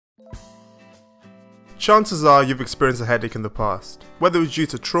Chances are you've experienced a headache in the past, whether it was due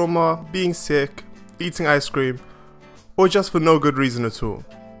to trauma, being sick, eating ice cream, or just for no good reason at all.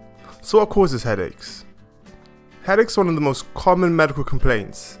 So what causes headaches? Headaches are one of the most common medical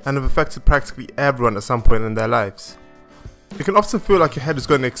complaints and have affected practically everyone at some point in their lives. It can often feel like your head is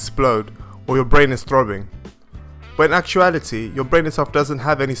going to explode or your brain is throbbing. But in actuality, your brain itself doesn't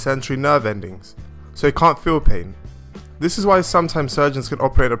have any sensory nerve endings, so it can't feel pain. This is why sometimes surgeons can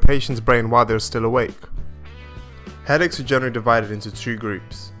operate a patient's brain while they're still awake. Headaches are generally divided into two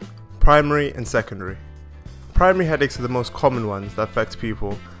groups, primary and secondary. Primary headaches are the most common ones that affect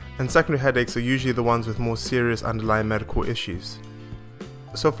people, and secondary headaches are usually the ones with more serious underlying medical issues.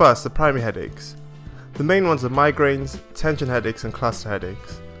 So first, the primary headaches. The main ones are migraines, tension headaches and cluster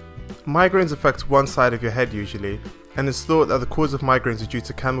headaches. Migraines affect one side of your head usually, and it's thought that the cause of migraines is due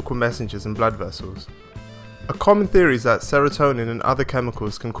to chemical messengers in blood vessels. A common theory is that serotonin and other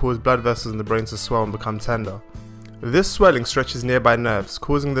chemicals can cause blood vessels in the brain to swell and become tender. This swelling stretches nearby nerves,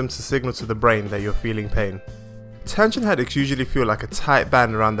 causing them to signal to the brain that you're feeling pain. Tension headaches usually feel like a tight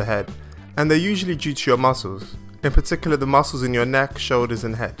band around the head, and they're usually due to your muscles, in particular the muscles in your neck, shoulders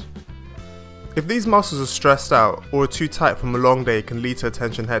and head. If these muscles are stressed out or are too tight from a long day, it can lead to a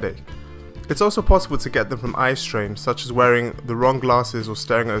tension headache. It's also possible to get them from eye strain, such as wearing the wrong glasses or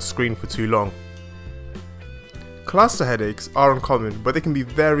staring at a screen for too long. Cluster headaches are uncommon, but they can be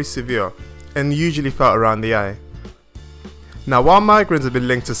very severe and usually felt around the eye. Now, while migraines have been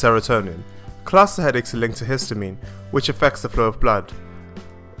linked to serotonin, cluster headaches are linked to histamine, which affects the flow of blood.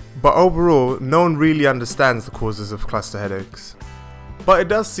 But overall, no one really understands the causes of cluster headaches. But it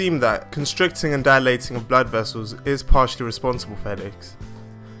does seem that constricting and dilating of blood vessels is partially responsible for headaches.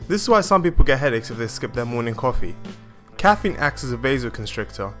 This is why some people get headaches if they skip their morning coffee. Caffeine acts as a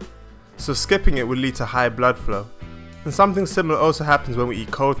vasoconstrictor, so skipping it would lead to high blood flow. And something similar also happens when we eat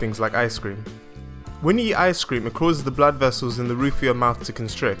cold things like ice cream. When you eat ice cream, it causes the blood vessels in the roof of your mouth to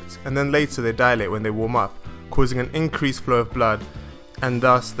constrict, and then later they dilate when they warm up, causing an increased flow of blood, and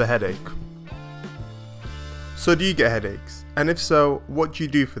thus the headache. So do you get headaches? And if so, what do you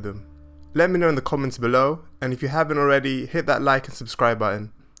do for them? Let me know in the comments below, and if you haven't already, hit that like and subscribe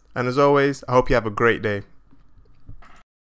button. And as always, I hope you have a great day.